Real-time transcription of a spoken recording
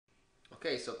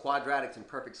Okay, so quadratics and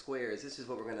perfect squares. This is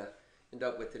what we're going to end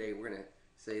up with today. We're going to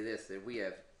say this, that if we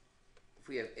have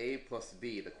a plus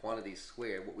b, the quantity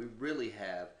squared, what we really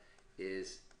have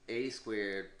is a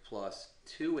squared plus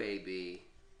 2ab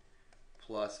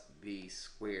plus b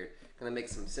squared. I'm going to make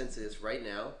some sense of this right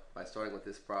now by starting with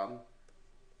this problem.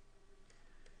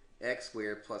 X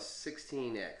squared plus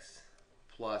 16x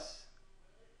plus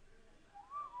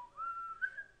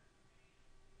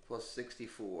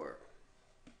 64.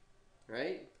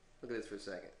 Right? Look at this for a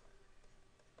second.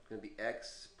 It's going to be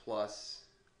x plus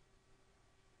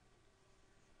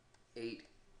 8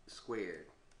 squared.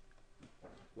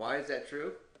 Why is that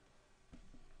true?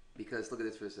 Because look at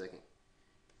this for a second.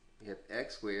 You have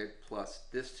x squared plus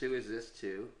this 2 is this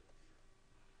 2.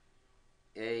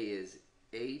 A is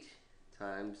 8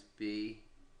 times b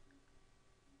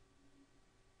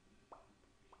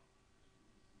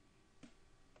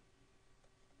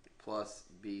plus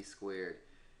b squared.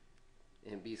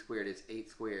 And b squared is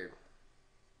 8 squared.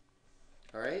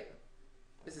 Alright?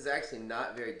 This is actually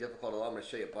not very difficult at all. I'm going to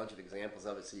show you a bunch of examples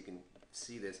of it so you can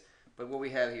see this. But what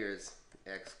we have here is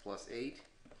x plus 8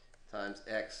 times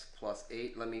x plus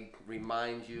 8. Let me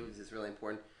remind you, this is really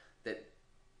important, that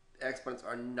exponents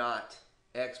are not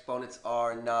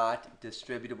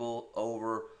distributable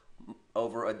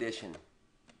over addition.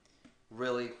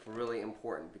 Really, really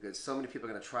important, because so many people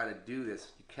are going to try to do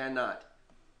this. You cannot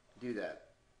do that.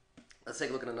 Let's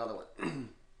take a look at another one.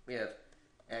 We have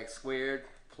x squared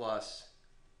plus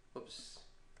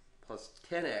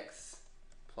 10x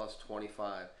plus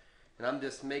 25. And I'm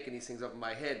just making these things up in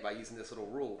my head by using this little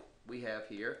rule. We have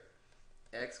here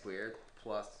x squared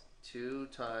plus 2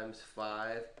 times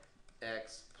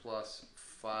 5x plus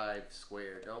 5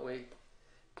 squared, don't we?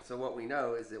 So what we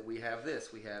know is that we have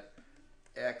this. We have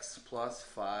x plus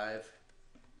 5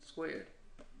 squared.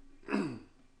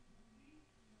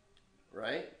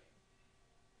 Right?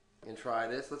 And try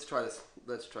this. Let's try this.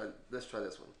 Let's try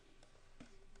this one.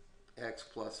 X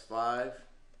plus 5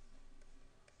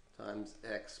 times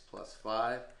x plus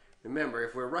 5. Remember,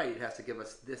 if we're right, it has to give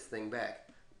us this thing back.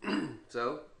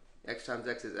 So x times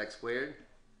x is x squared.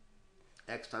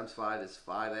 X times 5 is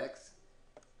 5x.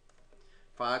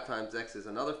 5 times x is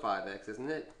another 5x, isn't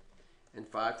it? And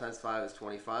 5 times 5 is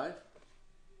 25.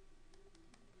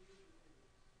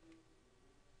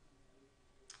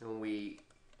 And when we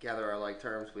gather our like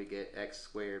terms, we get x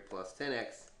squared plus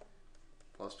 10x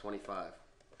plus 25.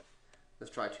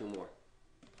 Let's try two more.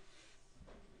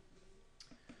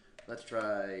 Let's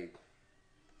try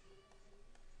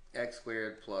x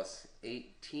squared plus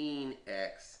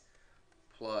 18x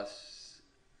plus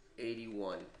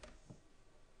 81.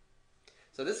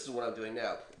 So this is what I'm doing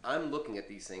now. I'm looking at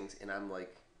these things and I'm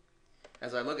like,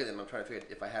 as I look at them, I'm trying to figure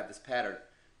out if I have this pattern.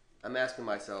 I'm asking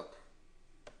myself,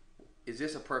 is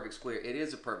this a perfect square? It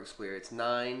is a perfect square. It's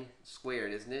 9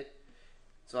 squared, isn't it?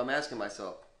 So I'm asking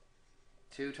myself,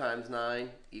 2 times 9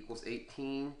 equals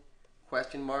 18,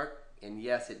 question mark? And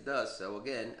yes, it does. So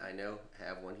again, I know I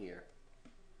have one here.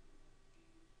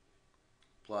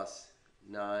 Plus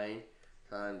 9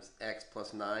 times x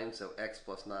plus 9, so x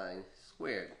plus 9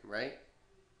 squared, right?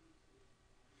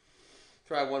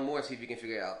 Try one more, see if you can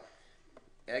figure it out.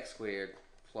 X squared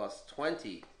plus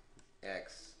 20x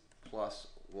plus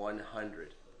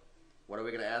 100. What are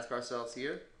we going to ask ourselves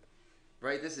here?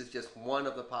 Right, this is just one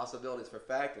of the possibilities for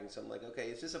factoring. So I'm like, okay,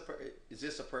 is this a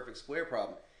perfect square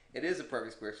problem? It is a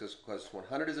perfect square because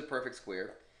 100 is a perfect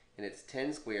square, and it's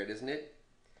 10 squared, isn't it?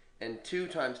 And 2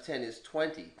 times 10 is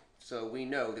 20. So we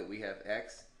know that we have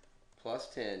x plus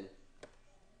 10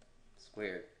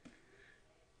 squared.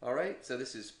 All right, so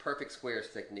this is perfect squares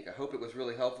technique. I hope it was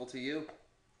really helpful to you.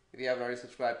 If you haven't already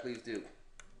subscribed, please do.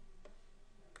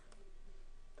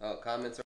 Comments are